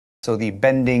So the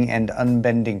bending and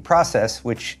unbending process,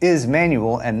 which is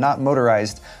manual and not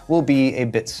motorized, will be a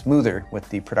bit smoother with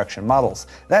the production models.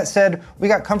 That said, we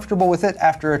got comfortable with it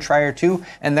after a try or two,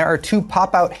 and there are two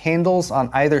pop-out handles on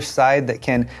either side that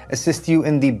can assist you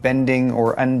in the bending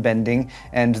or unbending,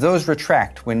 and those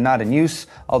retract when not in use,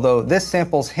 although this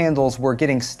sample's handles were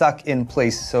getting stuck in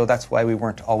place, so that's why we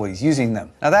weren't always using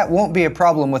them. Now that won't be a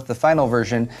problem with the final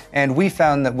version, and we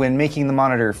found that when making the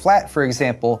monitor flat, for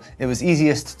example, it was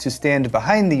easiest to stand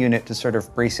behind the unit to sort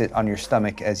of brace it on your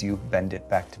stomach as you bend it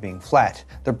back to being flat.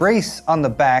 The brace on the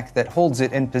back that holds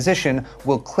it in position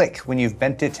will click when you've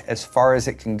bent it as far as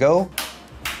it can go.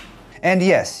 And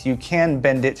yes, you can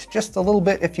bend it just a little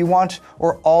bit if you want,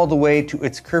 or all the way to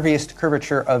its curviest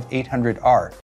curvature of 800R.